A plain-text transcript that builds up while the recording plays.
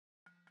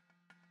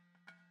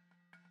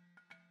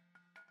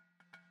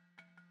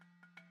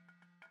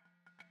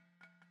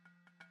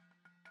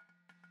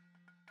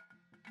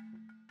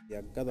We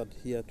are gathered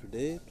here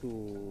today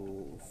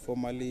to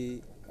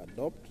formally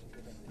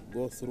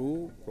go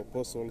through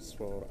proposals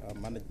for a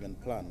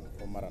management plan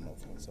for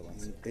North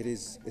Conservancy. It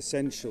is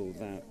essential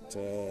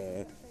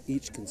that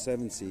each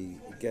conservancy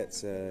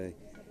gets a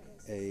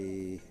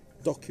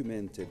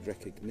documented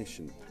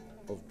recognition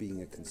of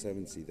being a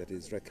conservancy that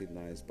is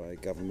recognised by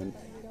government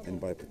and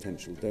by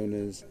potential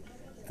donors,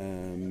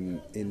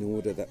 in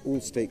order that all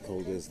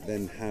stakeholders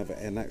then have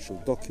an actual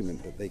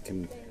document that they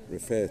can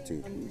refer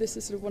to. This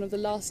is sort of one of the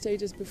last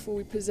stages before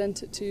we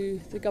present it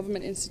to the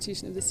government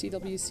institution of the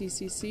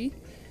CWCCC,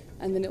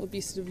 and then it will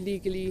be sort of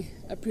legally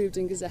approved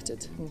and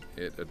gazetted.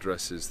 It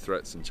addresses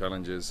threats and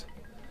challenges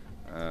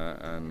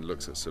and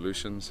looks at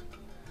solutions,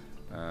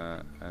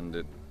 and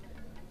it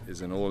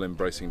is an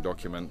all-embracing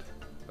document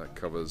that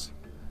covers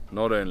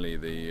not only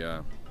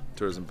the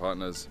tourism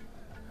partners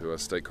who are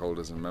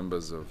stakeholders and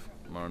members of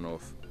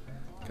North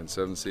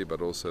Conservancy,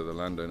 but also the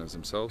landowners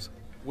themselves.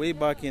 Way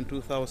back in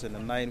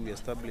 2009 we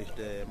established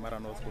the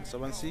North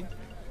Conservancy.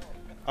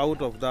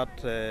 Out of that,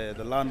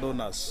 the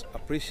landowners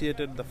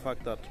appreciated the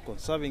fact that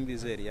conserving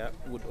this area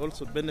would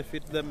also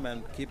benefit them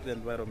and keep the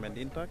environment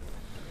intact,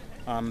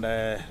 and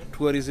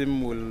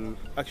tourism will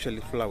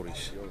actually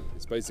flourish.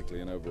 It's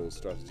basically an overall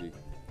strategy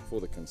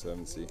for the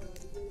Conservancy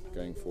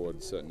going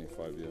forward, certainly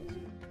 5 years.